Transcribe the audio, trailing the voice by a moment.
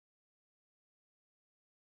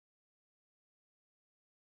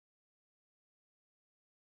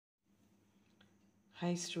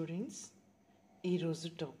Hi students, ఈ రోజు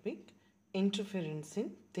topic interference in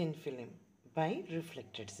thin film by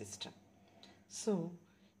reflected system. So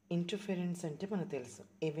interference అంటే మనకు తెలుసు,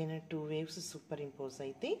 ఏవైనా టూ వేవ్స్ సూపర్ ఇంపోజ్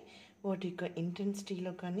అయితే వాటి యొక్క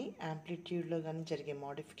ఇంటెన్సిటీలో కానీ యాంప్లిట్యూడ్లో కానీ జరిగే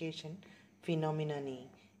మోడిఫికేషన్ ఫినామినాని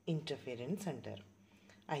ఇంటర్ఫెరెన్స్ అంటారు.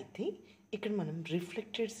 అయితే ఇక్కడ మనం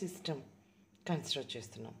రిఫ్లెక్టెడ్ సిస్టమ్ కన్సిడర్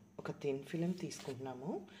చేస్తున్నాం. ఒక థిన్ ఫిలిం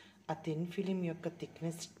తీసుకుంటున్నాము. ఆ థిన్ ఫిలిం యొక్క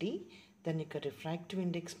థిక్నెస్ టీ, దాని యొక్క రిఫ్రాక్టివ్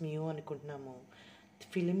ఇండెక్స్ మ్యూ అనుకుంటున్నాము.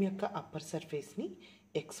 ఫిలిం యొక్క అప్పర్ సర్ఫేస్ని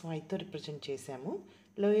XYతో రిప్రజెంట్ చేశాము,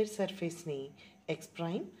 lower సర్ఫేస్ని X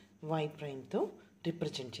prime Y ప్రైమ్తో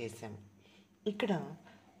represent చేశాము. ఇక్కడ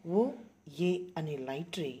OA అనే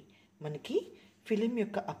లైట్ రే మనకి ఫిలిం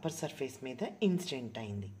యొక్క అప్పర్ సర్ఫేస్ మీద ఇన్సిడెంట్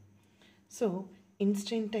అయింది. సో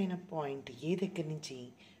ఇన్సిడెంట్ అయిన పాయింట్ ఏ దగ్గర నుంచి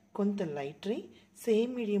కొంత light ray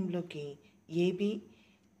same మీడియంలోకి AB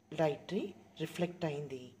light ray reflect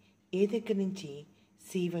అయింది. ఏ దగ్గర నుంచి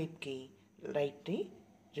C వైపుకి లైట్ రే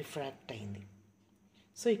రిఫ్రాక్ట్ అయింది.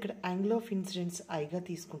 సో ఇక్కడ యాంగిల్ ఆఫ్ ఇన్సిడెన్స్ ఐగా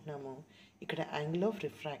తీసుకుంటున్నాము, ఇక్కడ యాంగిల్ ఆఫ్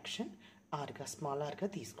రిఫ్రాక్షన్ ఆర్గా, స్మాల్ ఆర్గా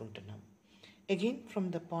తీసుకుంటున్నాము. Again from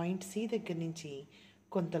the point C దగ్గర నుంచి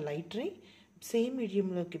కొంత light ray same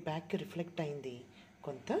మీడియంలోకి back reflect అయింది,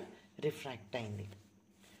 కొంత రిఫ్రాక్ట్ అయింది.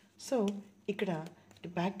 సో ఇక్కడ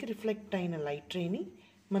బ్యాక్ రిఫ్లెక్ట్ అయిన లైట్ రేని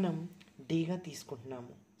మనం డీగా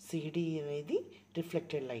తీసుకుంటున్నాము. CD అనేది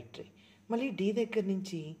రిఫ్లెక్టెడ్ లైట్ రే. మళ్ళీ D దగ్గర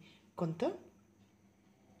నుంచి కొంత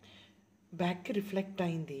బ్యాక్ రిఫ్లెక్ట్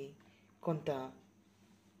అయింది, కొంత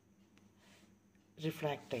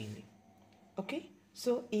రిఫ్రాక్ట్ అయింది. ఓకే,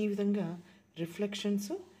 సో ఈ విధంగా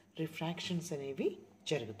రిఫ్లెక్షన్స్ రిఫ్రాక్షన్స్ అనేవి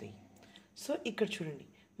జరుగుతాయి. సో ఇక్కడ చూడండి,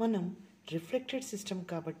 మనం రిఫ్లెక్టెడ్ సిస్టమ్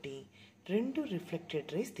కాబట్టి రెండు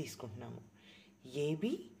రిఫ్లెక్టెడ్ రేస్ తీసుకుంటున్నాము. AB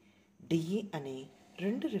DE అనే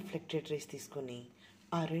రెండు రిఫ్లెక్టెడ్ రేస్ తీసుకొని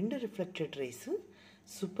ఆ రెండు రిఫ్లెక్టెడ్ రేస్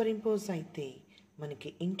సూపర్ ఇంపోజ్ అయితే మనకి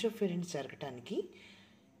ఇంటర్ఫెరెన్స్ జరగటానికి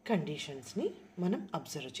కండిషన్స్ని మనం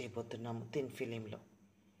అబ్జర్వ్ చేయబోతున్నాము థిన్ ఫిలింలో.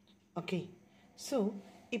 ఓకే, సో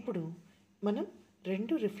ఇప్పుడు మనం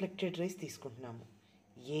రెండు రిఫ్లెక్టెడ్ రేస్ తీసుకుంటున్నాము,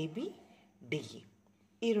 AB DE.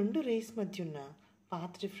 ఈ రెండు రేస్ మధ్య ఉన్న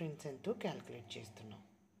పాత్ డిఫరెన్స్ ఎంతో క్యాల్కులేట్ చేస్తున్నాం.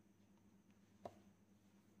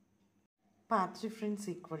 Path difference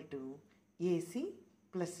equal to AC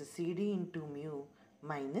plus CD into mu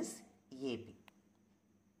minus AB.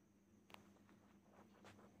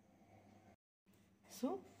 So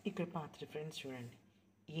ఇక్కడ పాత్ డిఫరెన్స్ చూడండి,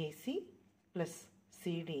 AC plus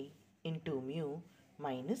CD into mu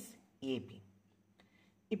minus AB.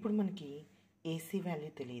 ఇప్పుడు మనకి AC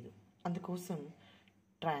వాల్యూ తెలియదు, అందుకోసం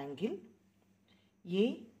ట్రయాంగిల్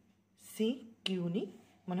ACQని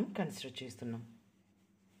మనం కన్సిడర్ చేస్తున్నాం.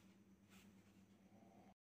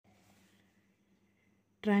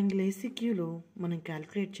 ట్రయాంగిల్ ACQలో మనం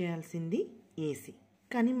క్యాల్కులేట్ చేయాల్సింది AC,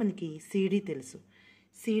 కానీ మనకి CD తెలుసు.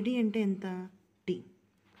 CD అంటే ఎంత? T.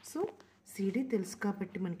 సో CD తెలుసు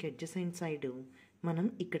కాబట్టి మనకి అడ్జసెంట్ సైడ్ మనం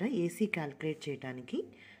ఇక్కడ AC క్యాల్కులేట్ చేయడానికి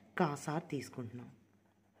cos R తీసుకుంటున్నాం.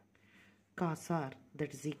 cos R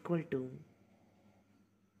that is equal to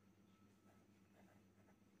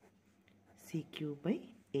CQ by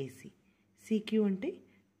AC. CQ అంటే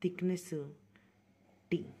thickness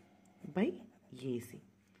T by AC.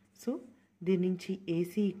 So దీని నుంచి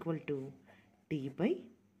AC equal to T by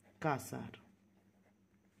cos R.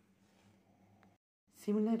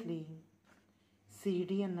 Similarly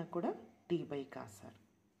CD అన్న కూడా T బై cos R.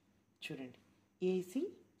 చూడండి, AC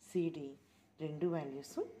CD రెండు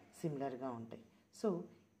values సిమిలర్గా ఉంటాయి. So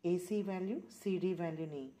AC value CD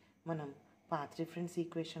వాల్యూని మనం పాత్ డిఫరెన్స్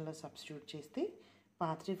ఈక్వేషన్లో సబ్స్టిట్యూట్ చేస్తే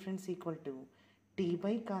path difference equal to T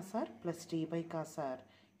by cos R plus T by cos R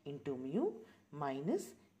into mu minus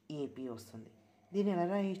AP వస్తుంది. దీన్ని ఎలా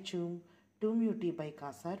రాయొచ్చు? 2μ T by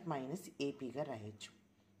cos R minus APగా రాయొచ్చు.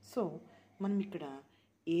 సో మనం ఇక్కడ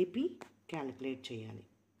AP క్యాలిక్యులేట్ చేయాలి.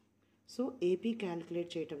 సో AP క్యాలిక్యులేట్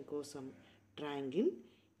చేయటం కోసం ట్రయాంగిల్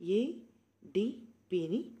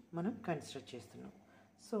ADPని మనం కన్సిడర్ చేస్తున్నాం.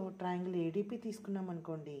 సో ట్రయాంగిల్ ADP తీసుకున్నాం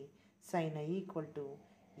అనుకోండి, sin I equal to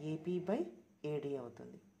AP by AD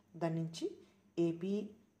అవుతుంది. దాని నుంచి AP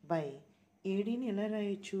బై ADని ఎలా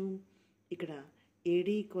రాయొచ్చు? ఇక్కడ AD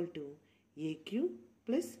equal to AQ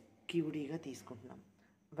plus QDగా తీసుకుంటున్నాం.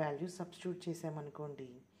 వాల్యూ సబ్స్టిట్యూట్ చేసామనుకోండి,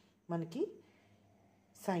 మనకి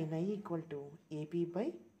sin I equal to AP by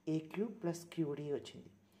AQ plus QD వచ్చింది.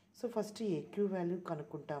 సో ఫస్ట్ AQ వాల్యూ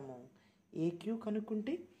కనుక్కుంటాము. AQ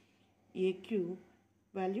కనుక్కుంటే AQ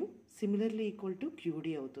value similarly equal to QD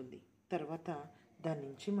అవుతుంది. తర్వాత దాని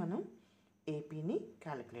నుంచి మనం APని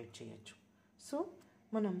క్యాలిక్యులేట్ చేయొచ్చు. సో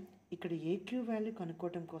మనం ఇక్కడ AQ వాల్యూ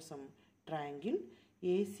కనుక్కోవటం కోసం ట్రయాంగిల్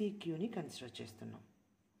ACQని కన్సిడర్ చేస్తున్నాం.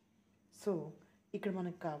 సో ఇక్కడ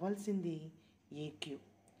మనకు కావాల్సింది ఏక్యూ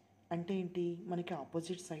అంటే ఏంటి, మనకి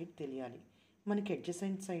ఆపోజిట్ సైడ్ తెలియాలి. మనకి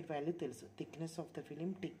అడ్జసెంట్ సైడ్ వాల్యూ తెలుసు, thickness of the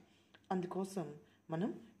film tea. అందుకోసం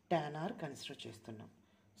మనం tan r కన్సిడర్ చేస్తున్నాం.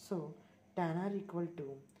 So tan r equal to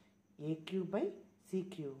AQ by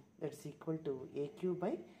CQ, that's equal to AQ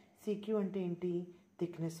by CQ అంటే ఏంటి,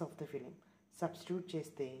 thickness of the film. Substitute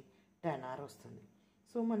చేస్తే tan r వస్తుంది.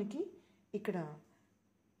 So మనకి ఇక్కడ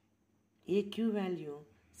AQ value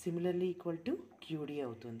similarly equal to QD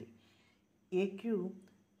అవుతుంది. AQ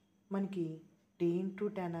మనకి tea into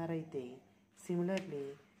tan r అయితే similarly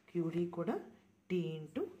QD కూడా టీ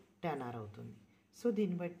ఇంటూ tan r అవుతుంది. సో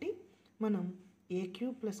దీన్ని బట్టి మనం ఏక్యూ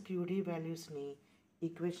ప్లస్ క్యూడీ వాల్యూస్ని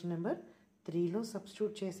ఈక్వేషన్ నెంబర్ 3లో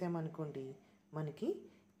సబ్స్టిట్యూట్ చేసామనుకోండి, మనకి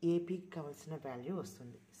ఏపీకి కావాల్సిన వాల్యూ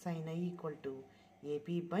వస్తుంది. Sign I equal to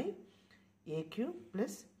AP by AQ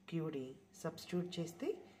plus QD substitute చేస్తే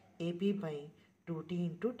AP by 2t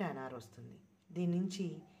into tan r వస్తుంది. దీని నుంచి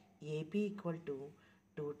AP equal to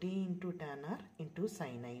 2t into tan r into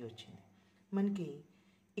sine I వచ్చింది. మనకి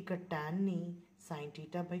ఇక్కడ ట్యాన్ని sine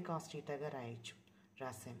theta by cos టీటాగా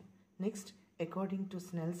రాసాము. Next according to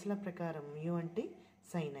Snell's law ప్రకారం mu అంటే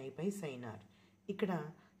sign I by sine are. ఇక్కడ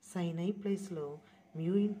sign I ప్లేస్లో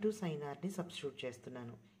మ్యూ ఇంటూ సైన్ ఆర్ని సబ్స్టిట్యూట్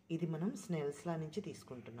చేస్తున్నాను. ఇది మనం స్నెల్స్ లా నుంచి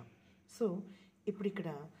తీసుకుంటున్నాం. సో ఇప్పుడు ఇక్కడ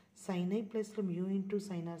సైన్ ఐ ప్లేస్లో mu into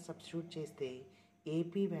sine are substitute చేస్తే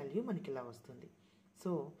ఏపీ వాల్యూ మనకి ఇలా వస్తుంది.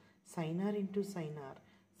 So sign are into sine are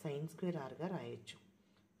sine square ఆర్గా రాయొచ్చు.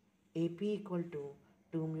 AP equal to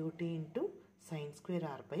 2 mu t into sine square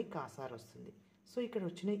are by cos are వస్తుంది. సో ఇక్కడ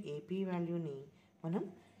వచ్చిన ఏపీ వాల్యూని మనం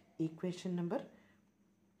ఈక్వేషన్ నెంబర్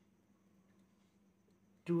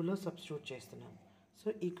 2లో సబ్స్టిట్యూట్ చేస్తున్నాం. సో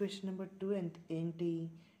ఈక్వేషన్ నెంబర్ 2 ఏంటి,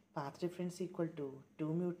 path difference equal to 2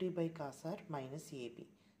 mu t by cos are minus AP.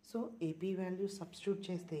 So AP value substitute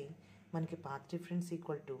చేస్తే మనకి path difference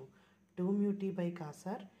equal to 2 mu t by cos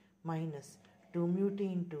are minus 2 mu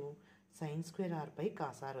t into sine square are by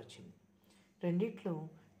cos are వచ్చింది. రెండిట్లో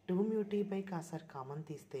 2 mu t by cos are common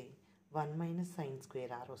తీస్తే 1 minus sine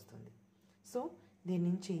square are వస్తుంది. So దీని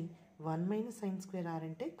నుంచి 1 minus sine square are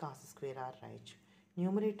అంటే cos square are రాయొచ్చు.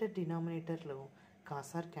 Numerator డినామినేటర్లో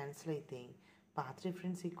cos are cancel అయితే path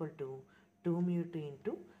difference equal to 2 mu t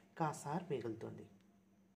into cos are మిగులుతుంది.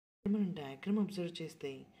 మనం diagram observe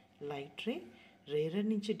చేస్తే లైట్ రే రేరర్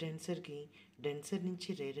నుంచి డెన్సర్కి, డెన్సర్ నుంచి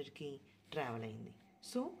రేరర్కి ట్రావెల్ అయింది.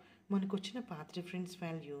 సో మనకు వచ్చిన పాత్ డిఫరెన్స్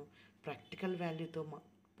వాల్యూ ప్రాక్టికల్ వాల్యూతో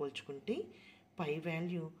పోల్చుకుంటే పై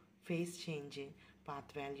value phase change,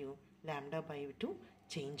 path value λ/2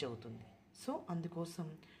 change అవుతుంది. సో అందుకోసం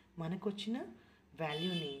మనకు వచ్చిన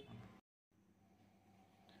వాల్యూని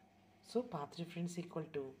so path difference equal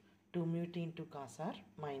to 2 mu t into cos are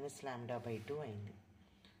minus λ/2 అయింది.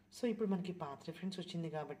 సో ఇప్పుడు మనకి పాత్ డిఫరెన్స్ వచ్చింది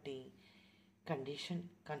కాబట్టి కండిషన్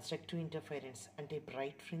కన్స్ట్రక్టివ్ ఇంటర్ఫరెన్స్ అంటే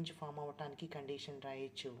బ్రైట్ ఫ్రింజ్ ఫామ్ అవటానికి కండిషన్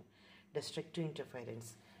రాయొచ్చు, destructive interference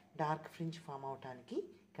dark fringe form అవటానికి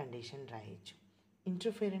కండిషన్ రాయొచ్చు.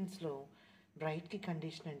 ఇంటర్ఫరెన్స్లో బ్రైట్కి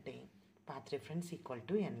కండిషన్ అంటే path difference equal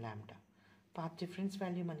to n λ. Path difference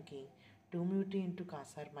value మనకి 2 mu t into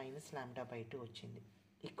cos are minus λ/2 వచ్చింది.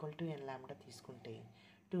 ఈక్వల్ టు n λ తీసుకుంటే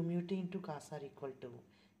 2 mu t into cos are equal to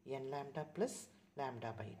n λ plus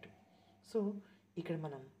λ/2. So ఇక్కడ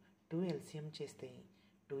మనం 2 LCM చేస్తే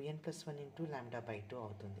 2n + 1 into λ/2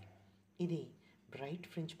 అవుతుంది. ఇది bright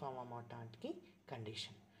fringe form అవటానికి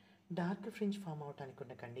condition. Dark fringe form అవటానికి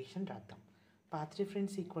ఉన్న కండిషన్ రాద్దాం. Path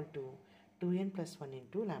difference equal to 2n + 1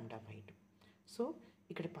 into λ/2. So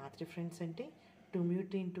ఇక్కడ పాత్ డిఫరెన్స్ అంటే 2 mu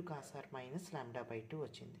t into cos are minus λ/2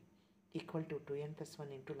 వచ్చింది. ఈక్వల్ టు 2n +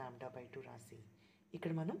 1 ఇంటూ λ/2 రాసి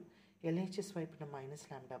ఇక్కడ మనం LHS వైపున మైనస్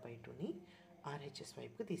λ/2ని RHS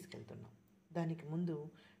వైపుకి తీసుకెళ్తున్నాం. దానికి ముందు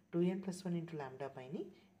 2n + 1 ఇంటూ λ/ని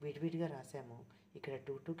విడివిడిగా రాసాము. ఇక్కడ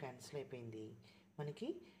 2 క్యాన్సిల్ అయిపోయింది. మనకి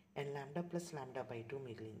n λ ప్లస్ λ/2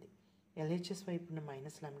 మిగిలింది. LHS వైపున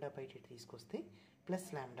మైనస్ λ/2 తీసుకొస్తే ప్లస్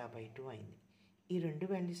λ/2 అయింది. ఈ రెండు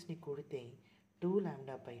వాల్యూస్ని కూడితే 2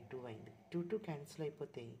 λ/2 అయింది. 2 క్యాన్సిల్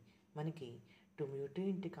అయిపోతే మనకి 2 mu t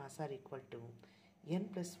into cos are equal to n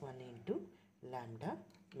 + 1 into λ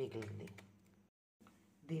మిగిలింది.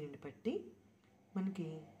 దీనిని బట్టి మనకి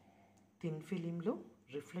థిన్ ఫిలింలో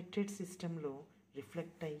రిఫ్లెక్టెడ్ సిస్టంలో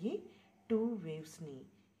రిఫ్లెక్ట్ అయ్యి 2 వేవ్స్ని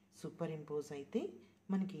సూపర్ ఇంపోజ్ అయితే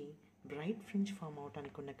మనకి బ్రైట్ ఫ్రింజ్ ఫామ్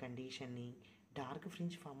అవటానికి ఉన్న కండిషన్ని, డార్క్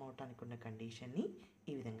ఫ్రింజ్ ఫామ్ అవటానికి ఉన్న కండిషన్ని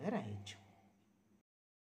ఈ విధంగా రాయొచ్చు.